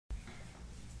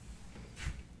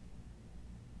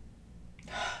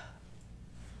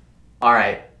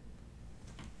Alright,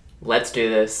 let's do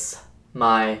this.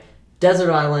 My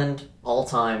desert island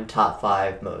all-time top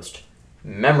 5 most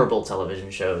memorable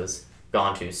television shows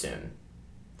gone too soon.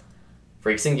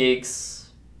 Freaks and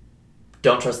Geeks,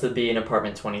 Don't Trust the Bee in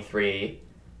Apartment 23,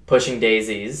 Pushing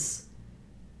Daisies,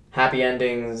 Happy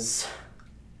Endings,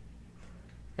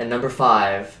 and number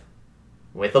 5,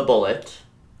 with a bullet,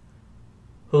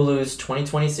 Hulu's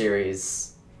 2020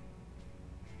 series,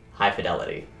 High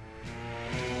Fidelity.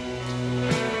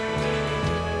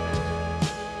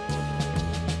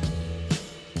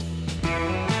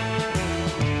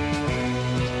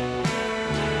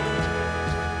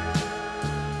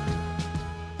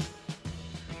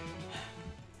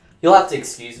 You'll have to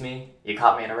excuse me, you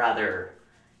caught me at a rather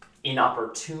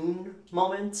inopportune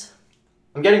moment.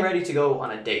 I'm getting ready to go on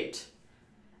a date,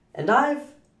 and I've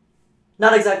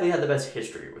not exactly had the best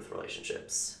history with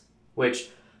relationships, which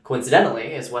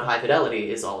coincidentally is what High Fidelity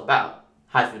is all about.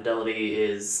 High Fidelity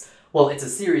is, well, it's a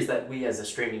series that we as a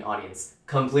streaming audience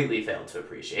completely failed to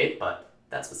appreciate, but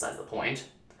that's besides the point.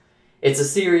 It's a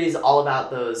series all about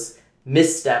those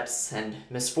missteps and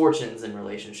misfortunes in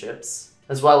relationships,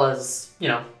 as well as, you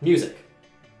know, music.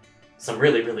 Some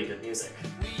really, really good music.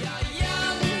 We are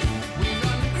young, we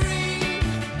run green,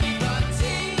 we got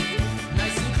tea,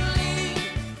 nice and clean.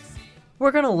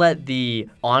 We're gonna let the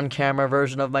on-camera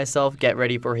version of myself get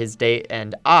ready for his date,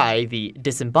 and I, the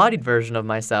disembodied version of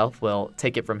myself, will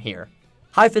take it from here.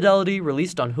 High Fidelity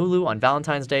released on Hulu on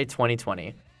Valentine's Day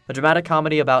 2020. A dramatic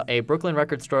comedy about a Brooklyn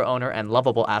record store owner and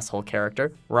lovable asshole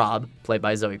character, Rob, played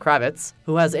by Zoe Kravitz,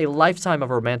 who has a lifetime of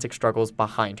romantic struggles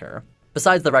behind her.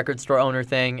 Besides the record store owner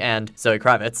thing and Zoe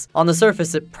Kravitz, on the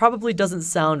surface it probably doesn't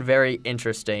sound very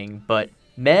interesting, but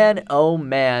man oh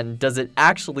man does it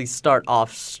actually start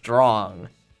off strong.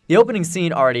 The opening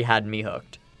scene already had me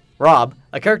hooked. Rob,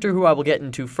 a character who I will get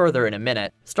into further in a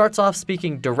minute, starts off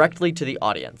speaking directly to the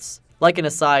audience, like an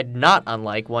aside not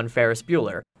unlike one Ferris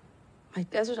Bueller. My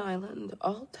desert island,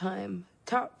 all-time,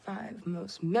 top 5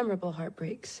 most memorable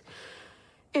heartbreaks,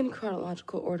 in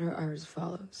chronological order are as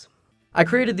follows. I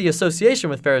created the association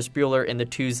with Ferris Bueller in the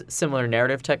two's similar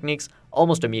narrative techniques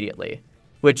almost immediately,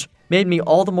 which made me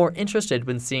all the more interested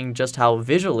when seeing just how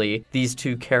visually these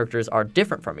two characters are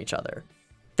different from each other.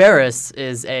 Ferris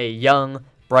is a young,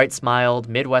 bright-smiled,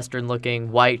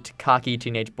 Midwestern-looking, white, cocky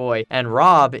teenage boy, and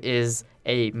Rob is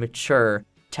a mature,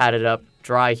 tatted-up,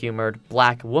 dry-humored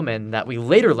black woman that we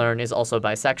later learn is also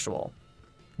bisexual.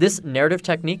 This narrative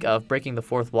technique of breaking the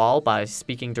fourth wall by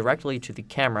speaking directly to the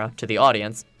camera, to the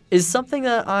audience, is something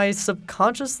that I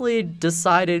subconsciously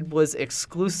decided was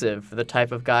exclusive for the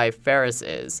type of guy Ferris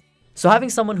is. So having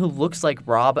someone who looks like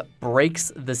Rob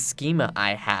breaks the schema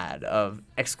I had of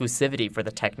exclusivity for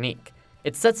the technique.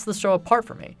 It sets the show apart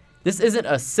for me. This isn't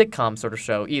a sitcom sort of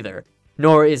show either,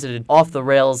 nor is it an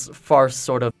off-the-rails farce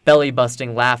sort of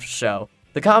belly-busting laugh show.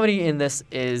 The comedy in this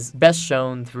is best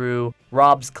shown through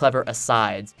Rob's clever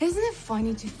asides. Isn't it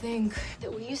funny to think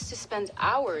that we used to spend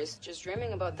hours just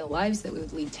dreaming about the lives that we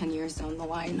would lead 10 years down the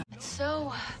line? It's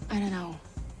so, I don't know,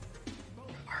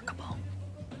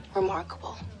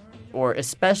 remarkable. Or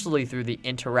especially through the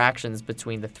interactions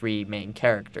between the three main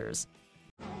characters.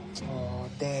 Oh,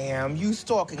 damn, you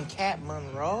stalking Cat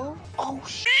Monroe? Oh,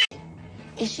 shit.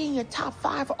 Is she in your top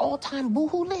 5 all-time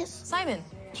boohoo list? Simon.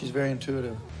 She's very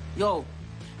intuitive. Yo,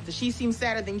 does she seem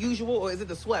sadder than usual, or is it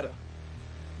the sweater?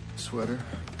 Sweater.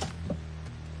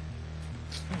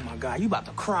 Oh my God, you about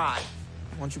to cry.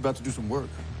 Why don't you about to do some work?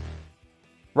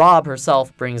 Rob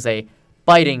herself brings a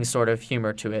biting sort of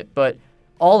humor to it, but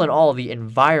all in all, the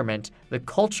environment, the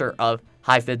culture of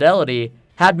High Fidelity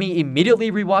had me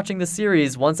immediately rewatching the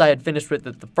series once I had finished with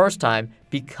it the first time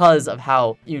because of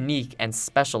how unique and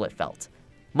special it felt.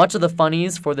 Much of the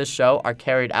funnies for this show are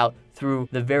carried out through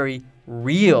the very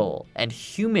real and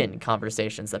human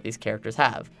conversations that these characters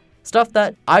have. Stuff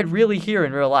that I'd really hear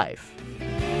in real life.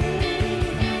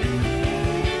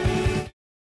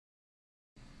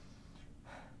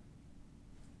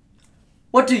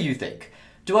 What do you think?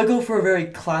 Do I go for a very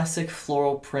classic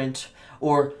floral print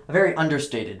or a very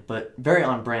understated but very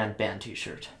on-brand band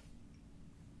t-shirt?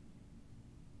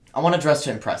 I want to dress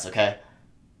to impress, okay?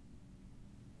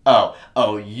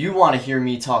 Oh, you want to hear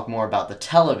me talk more about the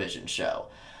television show?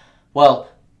 Well,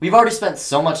 we've already spent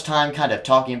so much time kind of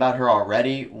talking about her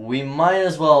already, we might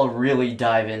as well really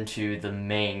dive into the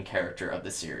main character of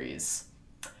the series.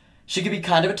 She could be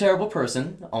kind of a terrible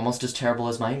person, almost as terrible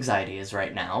as my anxiety is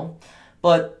right now,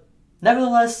 but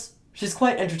nevertheless, she's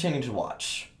quite entertaining to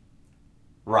watch.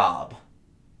 Rob.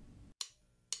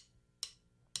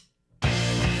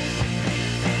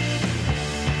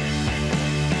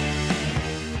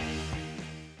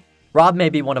 Rob may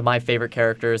be one of my favorite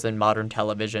characters in modern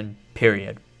television,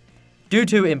 period. Due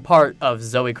to, in part, of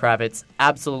Zoe Kravitz's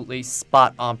absolutely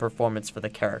spot-on performance for the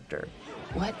character.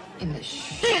 What in the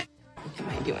shit am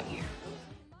I doing here?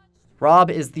 Rob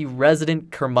is the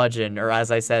resident curmudgeon, or as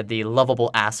I said, the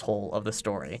lovable asshole of the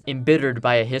story, embittered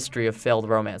by a history of failed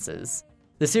romances.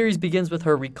 The series begins with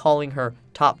her recalling her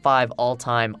top 5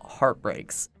 all-time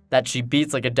heartbreaks, that she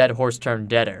beats like a dead horse turned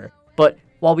deader. But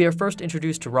while we are first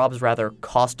introduced to Rob's rather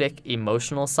caustic,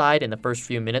 emotional side in the first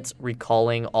few minutes,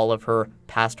 recalling all of her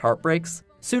past heartbreaks,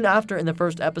 soon after in the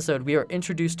first episode we are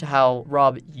introduced to how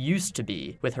Rob used to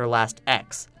be with her last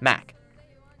ex, Mac.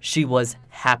 She was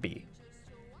happy.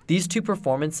 These two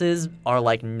performances are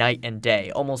like night and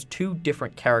day, almost two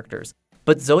different characters,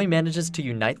 but Zoe manages to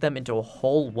unite them into a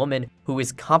whole woman who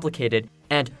is complicated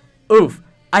and, oof,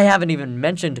 I haven't even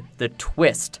mentioned the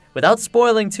twist. Without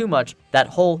spoiling too much, that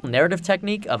whole narrative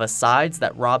technique of asides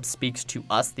that Rob speaks to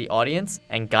us, the audience,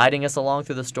 and guiding us along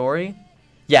through the story.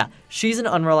 Yeah, she's an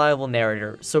unreliable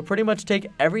narrator, so pretty much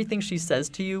take everything she says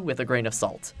to you with a grain of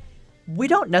salt. We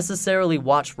don't necessarily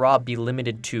watch Rob be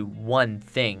limited to one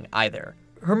thing either.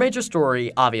 Her major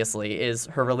story, obviously, is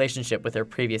her relationship with her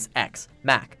previous ex,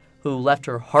 Mac, who left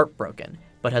her heartbroken,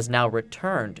 but has now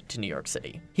returned to New York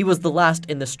City. He was the last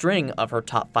in the string of her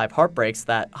top 5 heartbreaks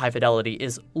that High Fidelity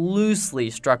is loosely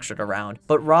structured around,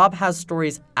 but Rob has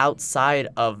stories outside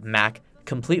of Mac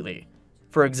completely.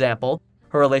 For example,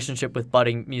 her relationship with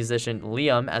budding musician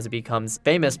Liam as he becomes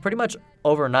famous pretty much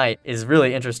overnight is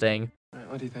really interesting.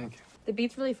 What do you think? The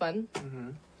beat's really fun.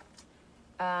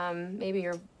 Maybe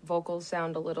your vocals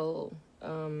sound a little,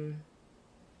 earnest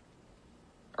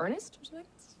or something?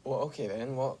 Well, okay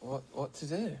then. What to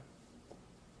do,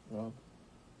 Rob?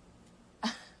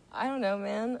 I don't know,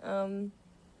 man.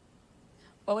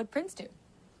 What would Prince do,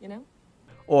 you know?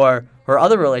 Or her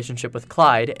other relationship with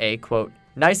Clyde, a quote,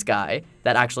 nice guy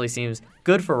that actually seems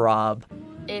good for Rob.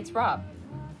 It's Rob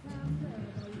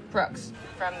Brooks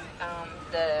from,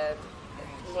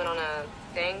 we went on a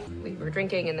thing. We were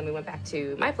drinking and then we went back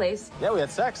to my place. Yeah, we had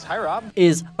sex. Hi, Rob.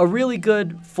 Is a really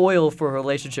good foil for her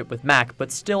relationship with Mac,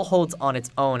 but still holds on its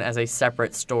own as a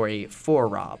separate story for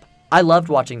Rob. I loved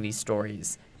watching these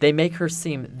stories. They make her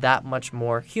seem that much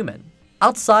more human.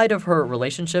 Outside of her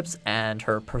relationships and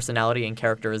her personality and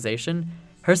characterization,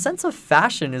 her sense of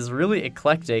fashion is really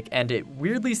eclectic, and it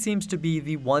weirdly seems to be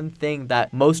the one thing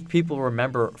that most people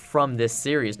remember from this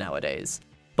series nowadays.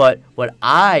 But what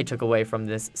I took away from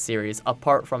this series,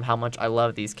 apart from how much I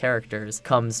love these characters,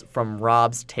 comes from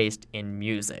Rob's taste in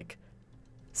music.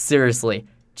 Seriously,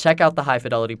 check out the High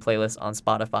Fidelity playlist on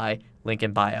Spotify, link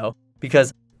in bio,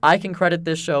 because I can credit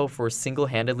this show for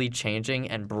single-handedly changing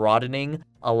and broadening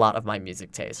a lot of my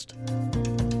music taste.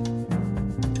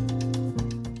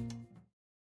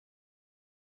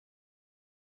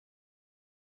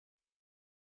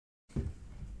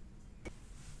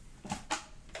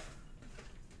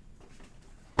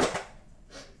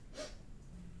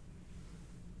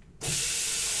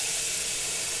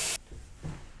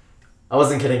 I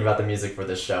wasn't kidding about the music for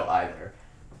this show either.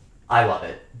 I love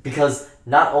it, because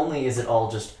not only is it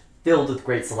all just filled with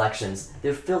great selections,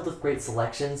 they're filled with great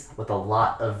selections with a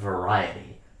lot of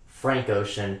variety. Frank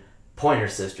Ocean, Pointer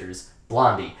Sisters,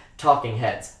 Blondie, Talking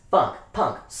Heads, funk,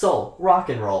 punk, soul, rock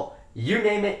and roll. You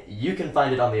name it, you can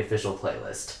find it on the official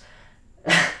playlist.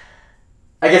 I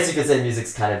guess you could say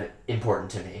music's kind of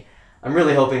important to me. I'm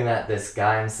really hoping that this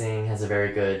guy I'm seeing has a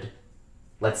very good,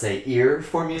 let's say, ear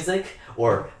for music,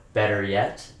 or better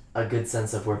yet, a good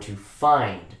sense of where to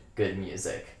find good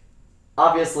music.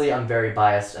 Obviously, I'm very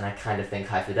biased, and I kind of think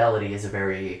High Fidelity is a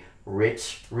very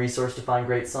rich resource to find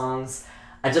great songs.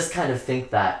 I just kind of think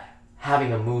that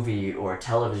having a movie or a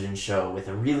television show with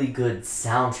a really good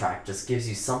soundtrack just gives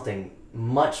you something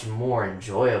much more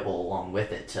enjoyable along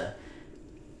with it to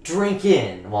drink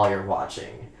in while you're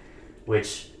watching.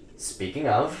 Which, speaking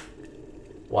of,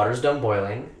 water's done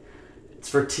boiling. It's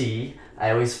for tea.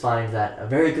 I always find that a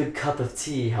very good cup of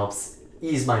tea helps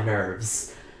ease my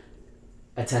nerves.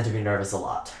 I tend to be nervous a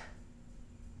lot.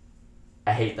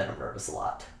 I hate that I'm nervous a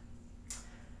lot.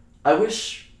 I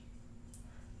wish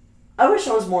I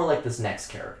was more like this next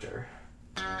character.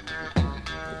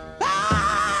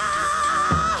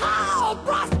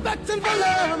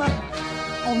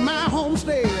 On my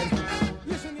homestead.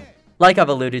 Like I've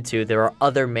alluded to, there are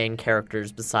other main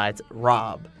characters besides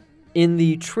Rob. In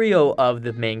the trio of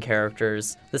the main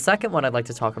characters, the second one I'd like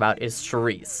to talk about is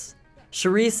Charisse.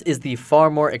 Charisse is the far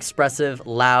more expressive,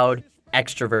 loud,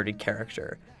 extroverted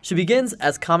character. She begins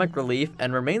as comic relief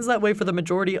and remains that way for the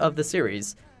majority of the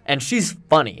series, and she's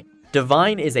funny.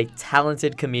 Divine is a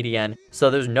talented comedian,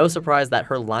 so there's no surprise that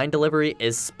her line delivery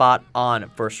is spot on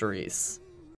for Charisse.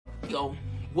 Yo,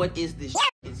 what is this?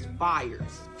 It's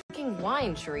fires. Fucking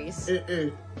wine,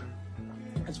 Charisse.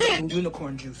 It's fucking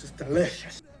unicorn juice. It's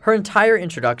delicious. Her entire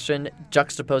introduction,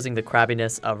 juxtaposing the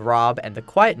crabbiness of Rob and the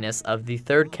quietness of the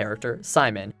third character,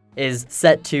 Simon, is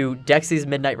set to Dexy's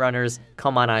Midnight Runner's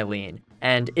Come On Eileen,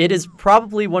 and it is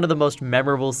probably one of the most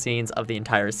memorable scenes of the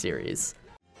entire series.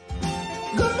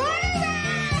 Good morning,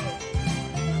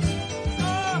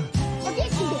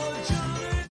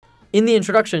 In the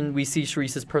introduction, we see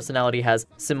Charisse's personality has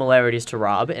similarities to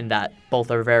Rob in that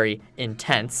both are very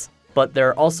intense, but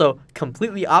they're also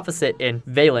completely opposite in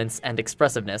valence and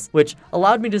expressiveness, which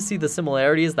allowed me to see the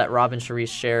similarities that Rob and Charisse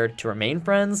shared to remain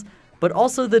friends, but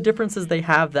also the differences they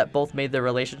have that both made their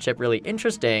relationship really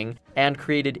interesting and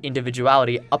created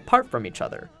individuality apart from each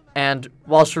other. And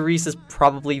while Charisse is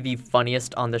probably the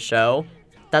funniest on the show,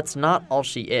 that's not all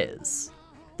she is.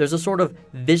 There's a sort of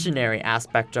visionary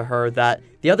aspect to her that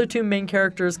the other two main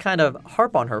characters kind of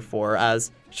harp on her for,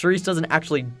 as Charisse doesn't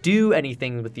actually do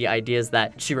anything with the ideas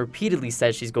that she repeatedly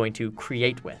says she's going to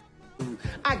create with.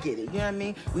 I get it, you know what I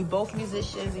mean? We both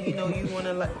musicians, and you know you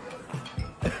wanna like...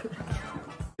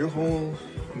 Your whole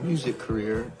music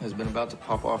career has been about to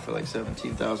pop off for like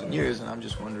 17,000 years, and I'm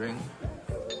just wondering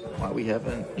why we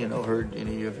haven't, heard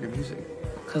any of your music.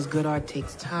 Cause good art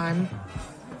takes time,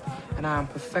 and I'm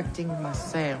perfecting my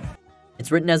sound.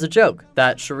 It's written as a joke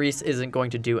that Charisse isn't going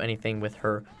to do anything with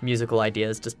her musical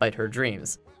ideas despite her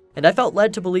dreams, and I felt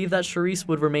led to believe that Charisse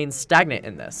would remain stagnant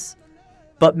in this.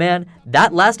 But man,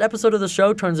 that last episode of the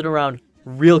show turns it around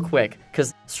real quick,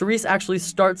 because Charisse actually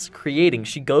starts creating.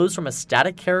 She goes from a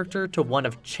static character to one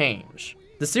of change.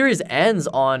 The series ends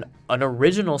on an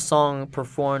original song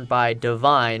performed by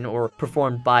Divine, or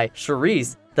performed by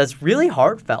Charisse, that's really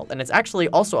heartfelt, and it's actually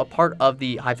also a part of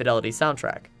the High Fidelity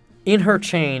soundtrack. In her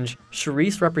change,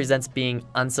 Charisse represents being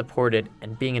unsupported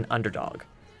and being an underdog.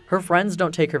 Her friends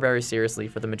don't take her very seriously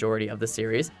for the majority of the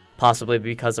series, possibly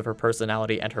because of her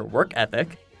personality and her work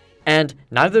ethic, and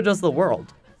neither does the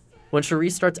world. When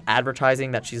Charisse starts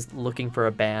advertising that she's looking for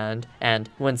a band, and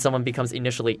when someone becomes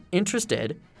initially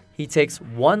interested, he takes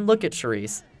one look at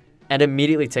Charisse and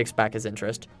immediately takes back his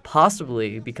interest,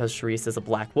 possibly because Charisse is a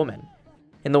black woman.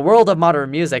 In the world of modern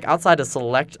music, outside a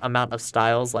select amount of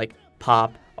styles like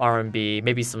pop, R&B,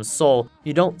 maybe some soul,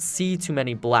 you don't see too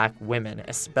many black women,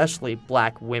 especially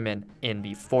black women in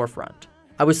the forefront.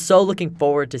 I was so looking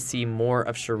forward to see more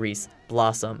of Charisse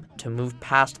blossom, to move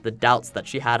past the doubts that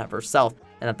she had of herself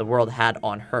and that the world had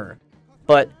on her.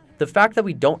 But the fact that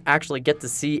we don't actually get to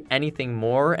see anything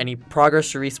more, any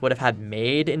progress Charisse would have had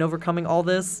made in overcoming all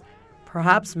this,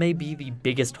 perhaps may be the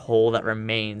biggest hole that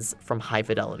remains from High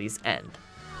Fidelity's end.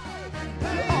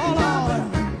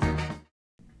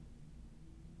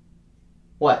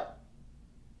 What?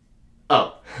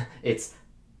 Oh, it's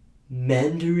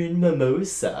Mandarin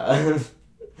Mimosa.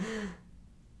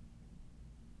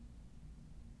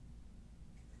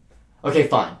 Okay,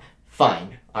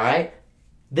 fine, alright?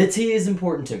 The tea is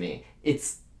important to me.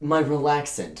 It's my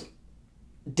relaxant.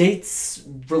 Dates,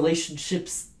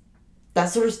 relationships, that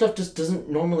sort of stuff just doesn't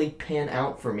normally pan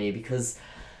out for me because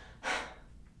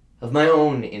of my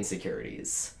own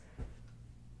insecurities.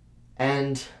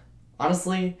 And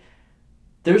honestly,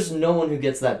 there's no one who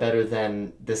gets that better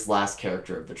than this last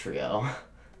character of the trio.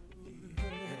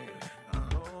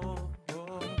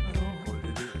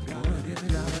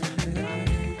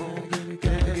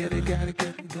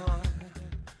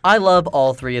 I love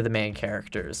all three of the main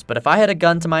characters, but if I had a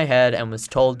gun to my head and was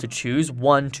told to choose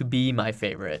one to be my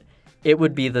favorite, it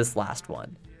would be this last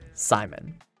one,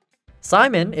 Simon.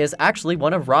 Simon is actually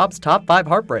one of Rob's top 5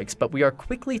 heartbreaks, but we are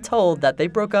quickly told that they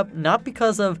broke up not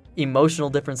because of emotional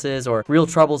differences or real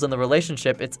troubles in the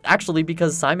relationship. It's actually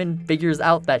because Simon figures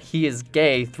out that he is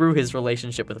gay through his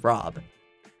relationship with Rob.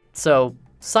 So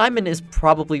Simon is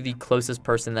probably the closest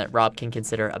person that Rob can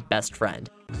consider a best friend.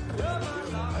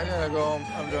 I gotta go.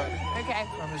 I'm done. Okay.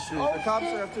 The cops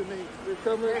are after me. They're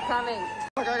coming. They're coming.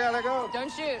 Fuck, I gotta go.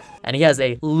 Don't shoot. And he has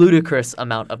a ludicrous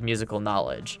amount of musical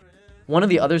knowledge. One of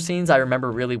the other scenes I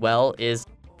remember really well is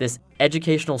this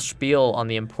educational spiel on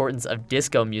the importance of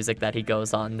disco music that he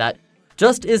goes on that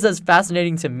just is as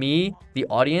fascinating to me, the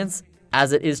audience,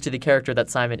 as it is to the character that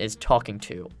Simon is talking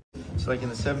to. It's like in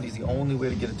the 70s, the only way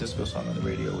to get a disco song on the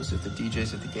radio was if the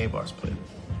DJs at the gay bars played it.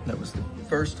 That was the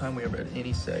first time we ever had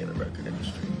any say in the record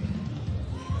industry.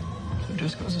 So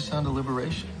disco's a sound of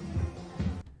liberation.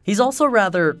 He's also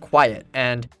rather quiet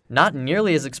and not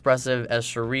nearly as expressive as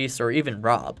Charisse or even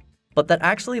Rob, but that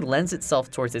actually lends itself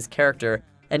towards his character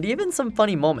and even some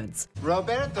funny moments.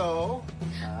 Roberto,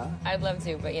 I'd love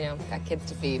to, but got kids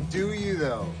to feed. do you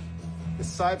though?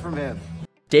 Aside from him.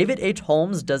 David H.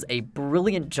 Holmes does a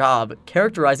brilliant job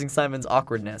characterizing Simon's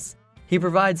awkwardness. He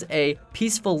provides a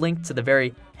peaceful link to the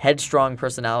very headstrong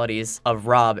personalities of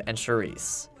Rob and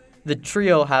Charisse. The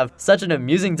trio have such an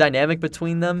amusing dynamic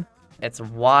between them. It's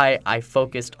why I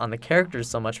focused on the characters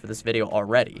so much for this video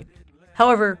already.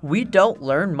 However, we don't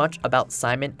learn much about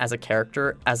Simon as a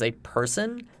character, as a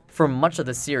person, for much of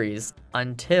the series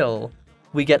until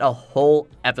we get a whole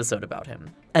episode about him.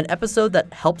 An episode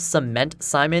that helps cement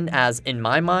Simon as, in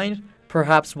my mind,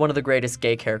 perhaps one of the greatest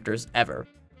gay characters ever,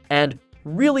 and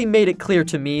really made it clear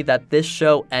to me that this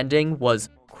show ending was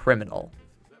criminal.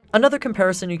 Another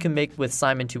comparison you can make with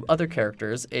Simon to other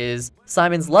characters is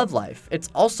Simon's love life. It's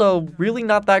also really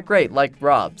not that great like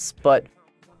Rob's, but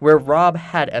where Rob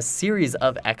had a series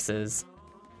of exes,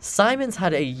 Simon's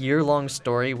had a year-long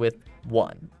story with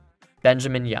one,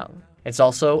 Benjamin Young. It's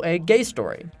also a gay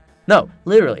story. No,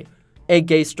 literally, a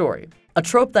gay story. A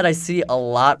trope that I see a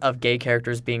lot of gay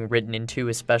characters being written into,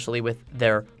 especially with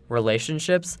their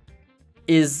relationships,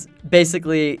 is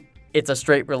basically it's a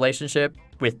straight relationship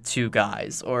with two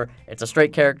guys, or it's a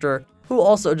straight character who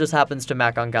also just happens to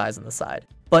mac on guys on the side.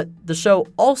 But the show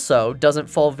also doesn't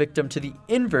fall victim to the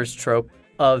inverse trope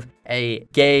of a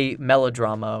gay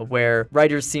melodrama where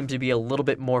writers seem to be a little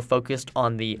bit more focused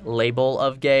on the label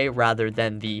of gay rather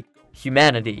than the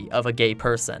humanity of a gay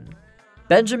person.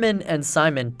 Benjamin and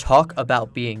Simon talk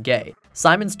about being gay.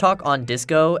 Simon's talk on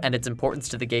disco and its importance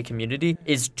to the gay community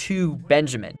is to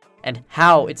Benjamin, and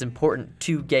how it's important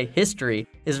to gay history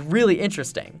is really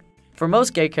interesting. For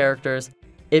most gay characters,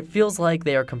 it feels like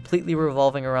they are completely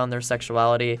revolving around their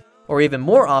sexuality, or even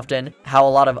more often, how a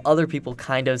lot of other people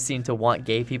kind of seem to want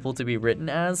gay people to be written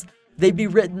as. They'd be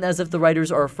written as if the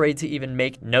writers are afraid to even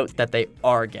make note that they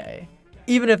are gay.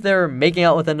 Even if they're making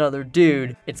out with another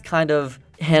dude, it's kind of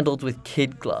handled with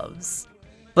kid gloves.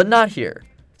 But not here.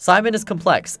 Simon is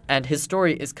complex, and his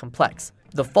story is complex.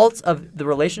 The faults of the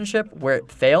relationship where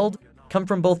it failed come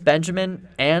from both Benjamin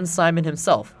and Simon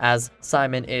himself, as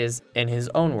Simon is, in his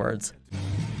own words,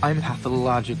 I'm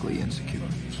pathologically insecure.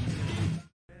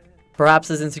 Perhaps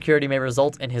his insecurity may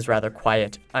result in his rather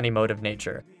quiet, unemotive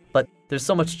nature, but there's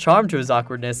so much charm to his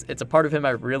awkwardness, it's a part of him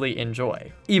I really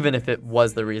enjoy, even if it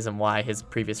was the reason why his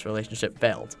previous relationship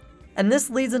failed. And this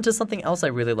leads into something else I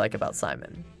really like about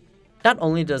Simon. Not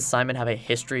only does Simon have a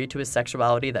history to his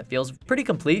sexuality that feels pretty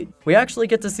complete, we actually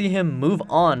get to see him move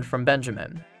on from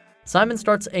Benjamin. Simon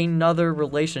starts another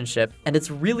relationship, and it's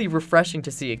really refreshing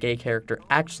to see a gay character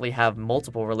actually have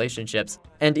multiple relationships,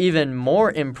 and even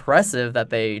more impressive that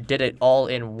they did it all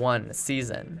in one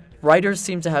season. Writers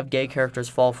seem to have gay characters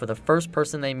fall for the first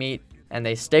person they meet, and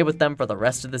they stay with them for the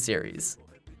rest of the series.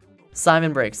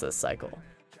 Simon breaks this cycle.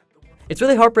 It's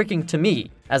really heartbreaking to me,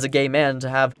 as a gay man, to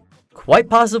have quite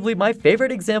possibly my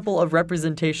favorite example of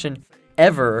representation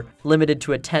ever limited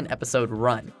to a 10-episode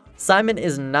run. Simon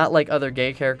is not like other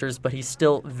gay characters, but he's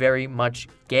still very much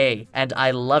gay, and I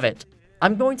love it.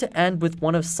 I'm going to end with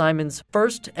one of Simon's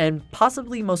first and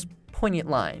possibly most poignant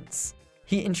lines.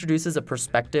 He introduces a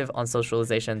perspective on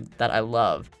socialization that I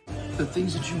love. The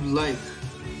things that you like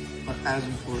are as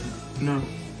important, no,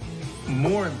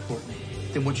 more important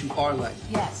than what you are like.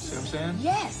 Yes. See what I'm saying?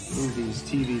 Yes. Movies,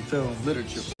 TV, film,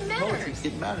 literature, matters. poetry,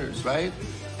 it matters, right?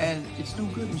 And it's no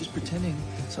good in just pretending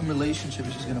some relationship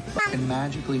is just gonna fucking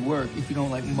magically work if you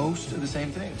don't like most of the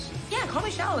same things. Yeah, call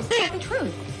me shallow. It's the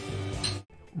truth.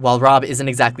 While Rob isn't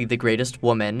exactly the greatest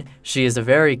woman, she is a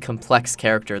very complex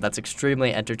character that's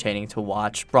extremely entertaining to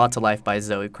watch, brought to life by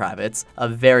Zoe Kravitz, a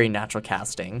very natural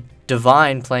casting.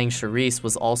 Divine playing Charisse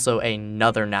was also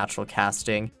another natural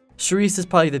casting. Charisse is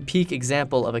probably the peak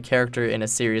example of a character in a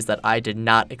series that I did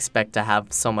not expect to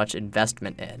have so much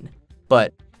investment in.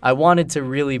 But I wanted to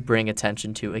really bring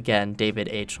attention to, again, David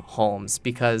H. Holmes,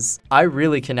 because I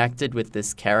really connected with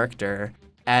this character,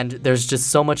 and there's just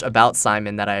so much about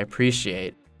Simon that I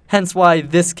appreciate. Hence why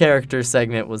this character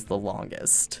segment was the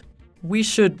longest. We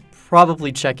should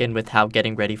probably check in with how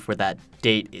getting ready for that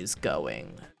date is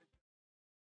going.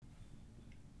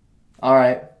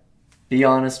 Alright, be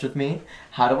honest with me.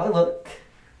 How do I look?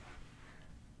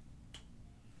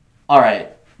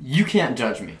 Alright, you can't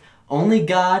judge me. Only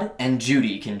God and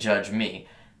Judy can judge me.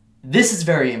 This is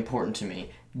very important to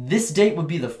me. This date would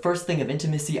be the first thing of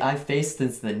intimacy I've faced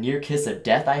since the near kiss of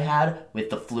death I had with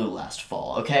the flu last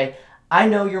fall, okay? I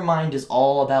know your mind is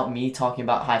all about me talking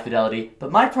about high fidelity,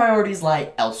 but my priorities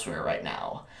lie elsewhere right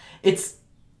now. I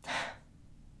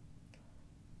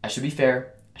should be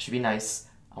fair, I should be nice,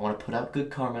 I want to put out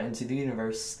good karma into the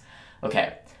universe.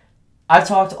 Okay, I've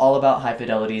talked all about high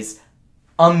fidelity's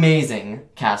amazing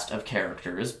cast of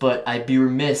characters, but I'd be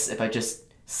remiss if I just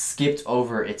skipped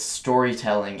over its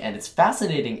storytelling and its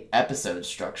fascinating episode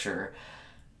structure.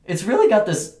 It's really got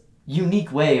this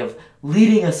unique way of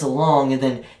leading us along and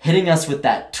then hitting us with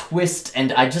that twist,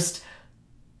 and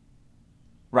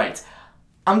Right.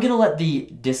 I'm gonna let the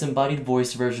disembodied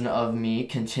voice version of me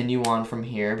continue on from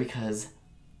here because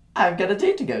I've got a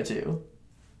date to go to.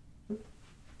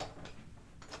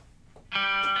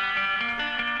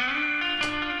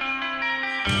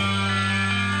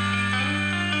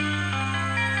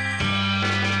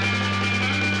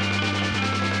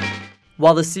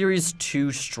 While the series'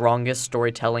 two strongest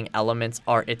storytelling elements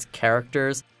are its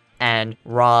characters and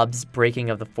Rob's breaking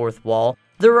of the fourth wall,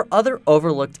 there are other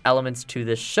overlooked elements to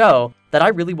this show that I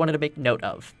really wanted to make note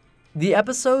of. The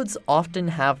episodes often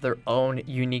have their own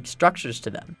unique structures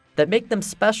to them that make them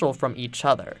special from each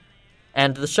other,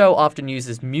 and the show often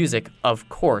uses music, of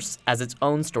course, as its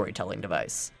own storytelling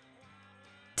device.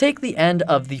 Take the end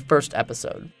of the first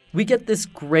episode. We get this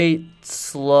great,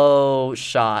 slow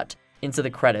shot into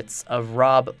the credits of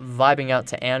Rob vibing out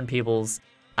to Ann Peebles'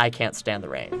 I Can't Stand the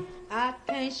Rain. I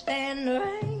can't stand the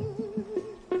rain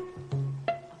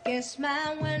against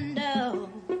my window,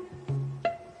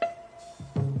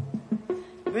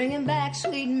 bringing back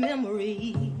sweet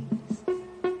memories.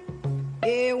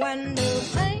 Yeah, when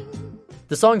the rain.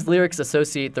 The song's lyrics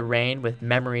associate the rain with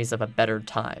memories of a better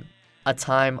time, a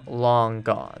time long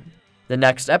gone. The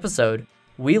next episode,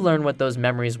 we learn what those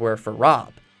memories were for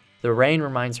Rob. The rain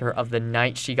reminds her of the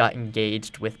night she got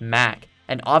engaged with Mac,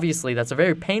 and obviously that's a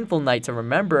very painful night to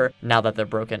remember now that they're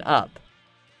broken up.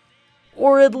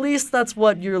 Or at least that's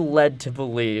what you're led to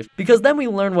believe, because then we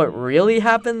learn what really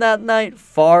happened that night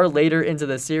far later into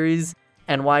the series,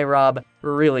 and why Rob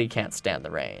really can't stand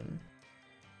the rain.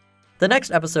 The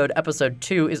next episode, episode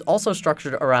 2, is also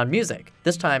structured around music,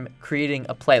 this time creating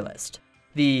a playlist.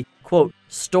 The, quote,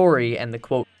 story and the,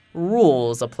 quote,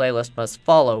 rules a playlist must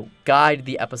follow guide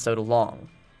the episode along.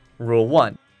 Rule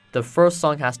 1. The first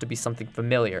song has to be something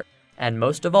familiar, and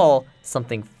most of all,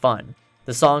 something fun.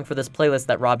 The song for this playlist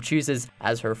that Rob chooses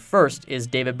as her first is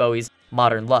David Bowie's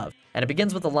Modern Love, and it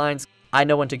begins with the lines, I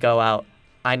know when to go out,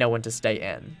 I know when to stay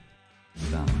in.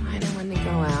 I know when to go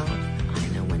out. I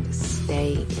know when to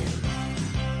stay in.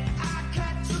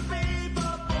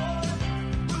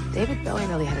 David Bowie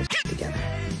really had his shit together.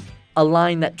 A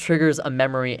line that triggers a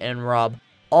memory in Rob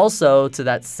also to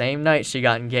that same night she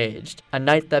got engaged, a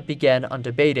night that began on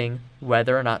debating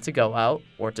whether or not to go out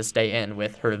or to stay in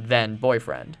with her then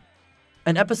boyfriend.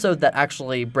 An episode that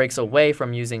actually breaks away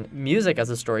from using music as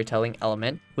a storytelling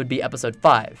element would be episode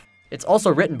 5. It's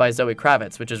also written by Zoe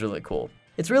Kravitz, which is really cool.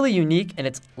 It's really unique in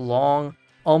its long,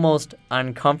 almost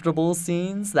uncomfortable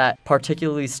scenes that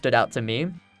particularly stood out to me,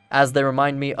 as they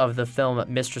remind me of the film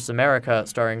Mistress America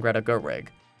starring Greta Gerwig.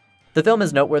 The film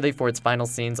is noteworthy for its final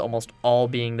scenes almost all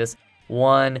being this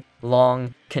one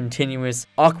long, continuous,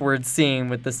 awkward scene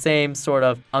with the same sort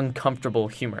of uncomfortable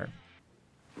humor.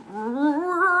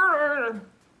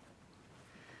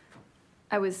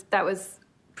 That was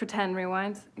pretend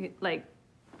rewind, like.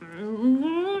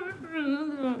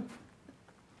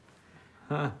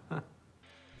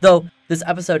 Though, this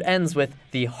episode ends with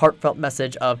the heartfelt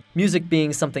message of music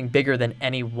being something bigger than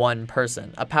any one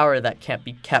person, a power that can't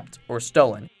be kept or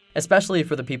stolen, especially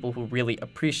for the people who really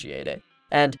appreciate it.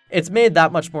 And it's made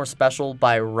that much more special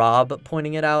by Rob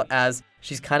pointing it out, as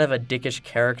she's kind of a dickish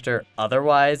character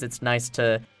otherwise. It's nice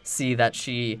to see that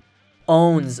she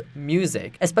owns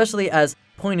music, especially as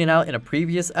pointed out in a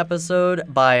previous episode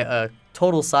by a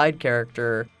total side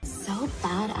character. So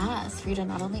badass for you to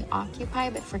not only occupy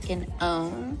but freaking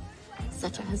own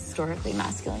such a historically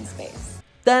masculine space.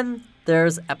 Then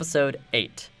there's episode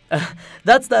 8.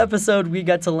 That's the episode we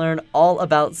get to learn all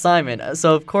about Simon,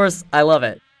 so of course I love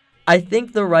it. I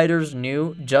think the writers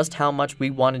knew just how much we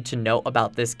wanted to know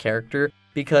about this character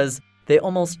because they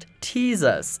almost tease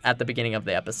us at the beginning of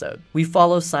the episode. We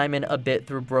follow Simon a bit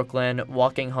through Brooklyn,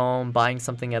 walking home, buying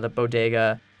something at a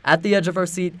bodega, at the edge of our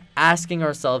seat, asking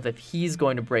ourselves if he's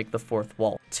going to break the fourth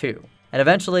wall too. And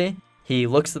eventually, he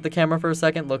looks at the camera for a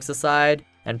second, looks aside,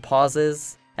 and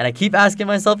pauses. And I keep asking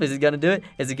myself, is he gonna do it?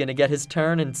 Is he gonna get his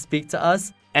turn and speak to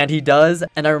us? And he does,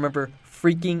 and I remember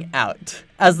freaking out.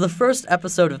 As the first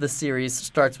episode of the series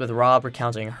starts with Rob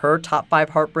recounting her top 5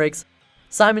 heartbreaks,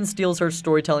 Simon steals her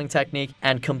storytelling technique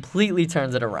and completely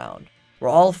turns it around, where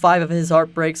all 5 of his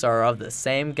heartbreaks are of the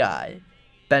same guy,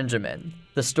 Benjamin,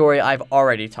 the story I've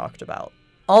already talked about.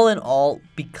 All in all,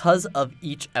 because of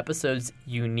each episode's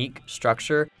unique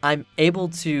structure, I'm able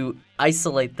to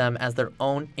isolate them as their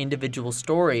own individual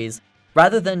stories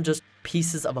rather than just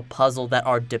pieces of a puzzle that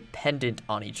are dependent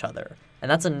on each other. and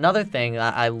that's another thing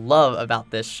that I love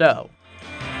about this show.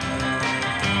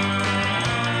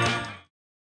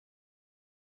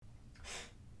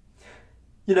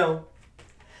 You know,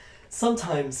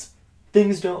 sometimes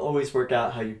things don't always work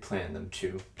out how you plan them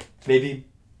to. Maybe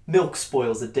milk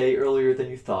spoils a day earlier than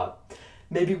you thought.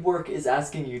 Maybe work is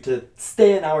asking you to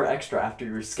stay an hour extra after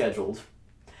you were scheduled.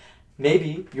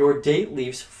 Maybe your date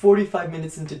leaves 45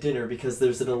 minutes into dinner because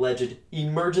there's an alleged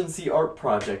emergency art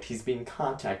project he's being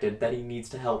contacted that he needs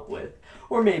to help with.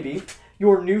 Or maybe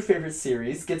your new favorite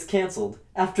series gets canceled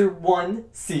after 1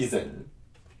 season.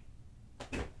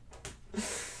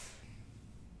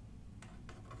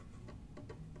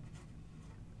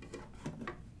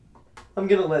 I'm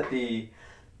gonna let the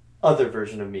other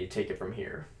version of me take it from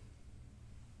here.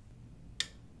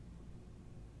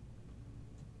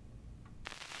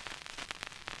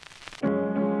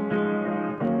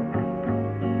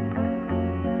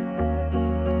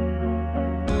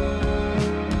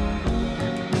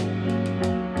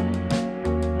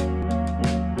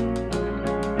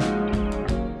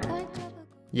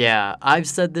 Yeah, I've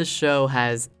said this show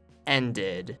has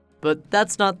ended, but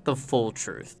that's not the full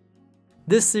truth.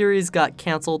 This series got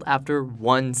canceled after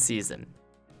 1 season.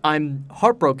 I'm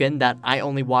heartbroken that I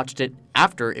only watched it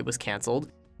after it was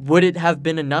canceled. Would it have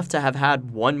been enough to have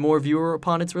had 1 more viewer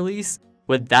upon its release?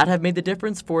 Would that have made the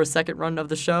difference for a second run of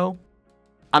the show?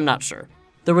 I'm not sure.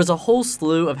 There was a whole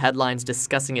slew of headlines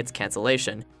discussing its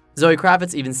cancellation. Zoe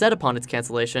Kravitz even said upon its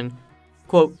cancellation,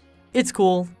 quote, "It's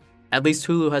cool. At least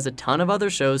Hulu has a ton of other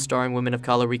shows starring women of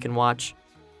color we can watch."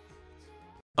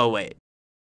 Oh wait.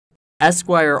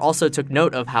 Esquire also took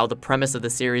note of how the premise of the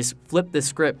series flipped the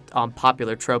script on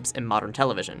popular tropes in modern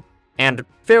television, and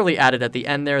fairly added at the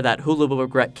end there that Hulu will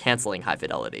regret canceling High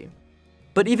Fidelity.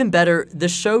 But even better, the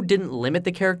show didn't limit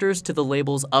the characters to the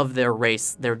labels of their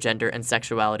race, their gender, and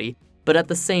sexuality, but at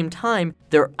the same time,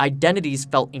 their identities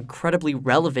felt incredibly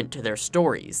relevant to their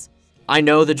stories. I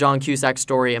know the John Cusack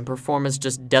story and performance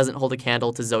just doesn't hold a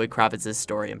candle to Zoe Kravitz's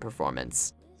story and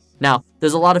performance. Now,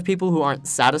 there's a lot of people who aren't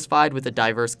satisfied with a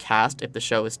diverse cast if the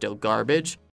show is still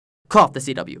garbage. Cough the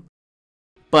CW.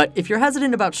 But if you're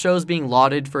hesitant about shows being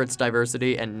lauded for its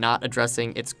diversity and not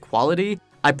addressing its quality,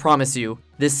 I promise you,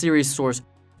 this series soars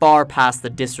far past the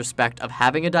disrespect of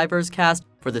having a diverse cast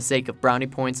for the sake of brownie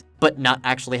points, but not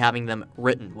actually having them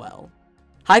written well.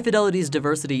 High Fidelity's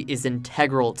diversity is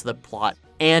integral to the plot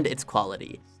and its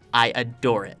quality. I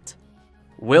adore it.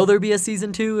 Will there be a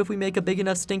season 2 if we make a big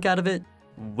enough stink out of it?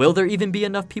 Will there even be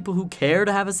enough people who care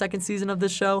to have a second season of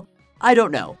this show? I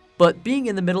don't know, but being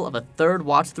in the middle of a 3rd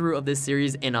watch-through of this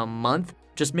series in a month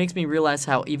just makes me realize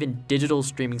how even digital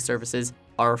streaming services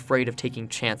are afraid of taking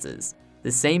chances.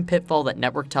 The same pitfall that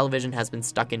network television has been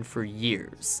stuck in for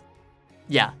years.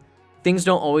 Yeah, things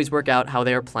don't always work out how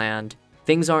they are planned.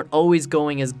 Things aren't always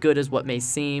going as good as what may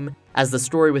seem, as the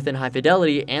story within High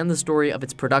Fidelity and the story of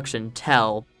its production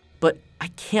tell. But I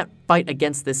can't fight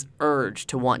against this urge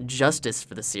to want justice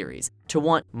for the series, to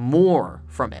want more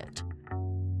from it.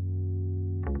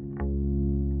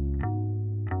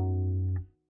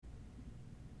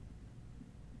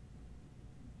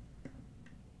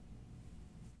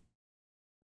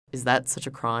 Is that such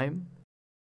a crime?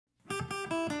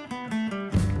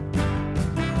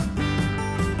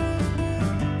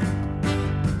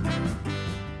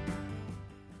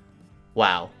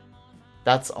 Wow.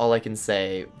 That's all I can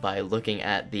say by looking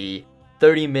at the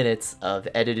 30 minutes of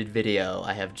edited video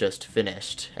I have just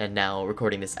finished and now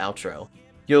recording this outro.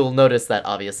 You'll notice that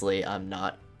obviously I'm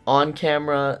not on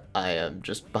camera, I am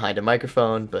just behind a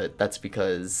microphone, but that's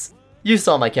because you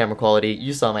saw my camera quality,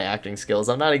 you saw my acting skills.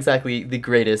 I'm not exactly the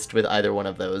greatest with either one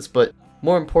of those, but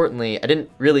more importantly, I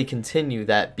didn't really continue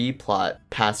that B-plot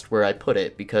past where I put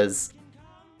it because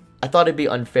I thought it'd be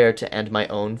unfair to end my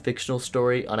own fictional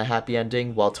story on a happy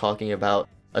ending while talking about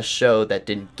a show that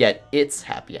didn't get its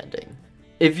happy ending.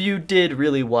 If you did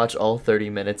really watch all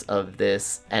 30 minutes of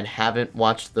this and haven't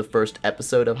watched the first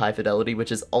episode of High Fidelity,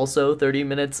 which is also 30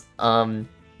 minutes,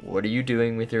 what are you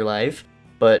doing with your life?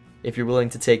 But if you're willing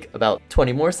to take about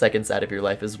 20 more seconds out of your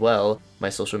life as well, my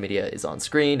social media is on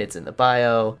screen, it's in the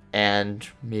bio, and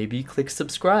maybe click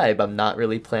subscribe. I'm not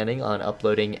really planning on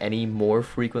uploading any more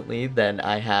frequently than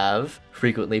I have,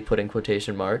 frequently put in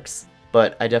quotation marks,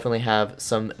 but I definitely have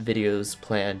some videos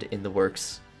planned in the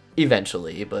works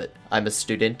eventually, but I'm a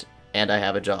student and I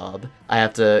have a job. I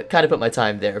have to kind of put my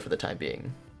time there for the time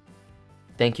being.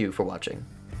 Thank you for watching.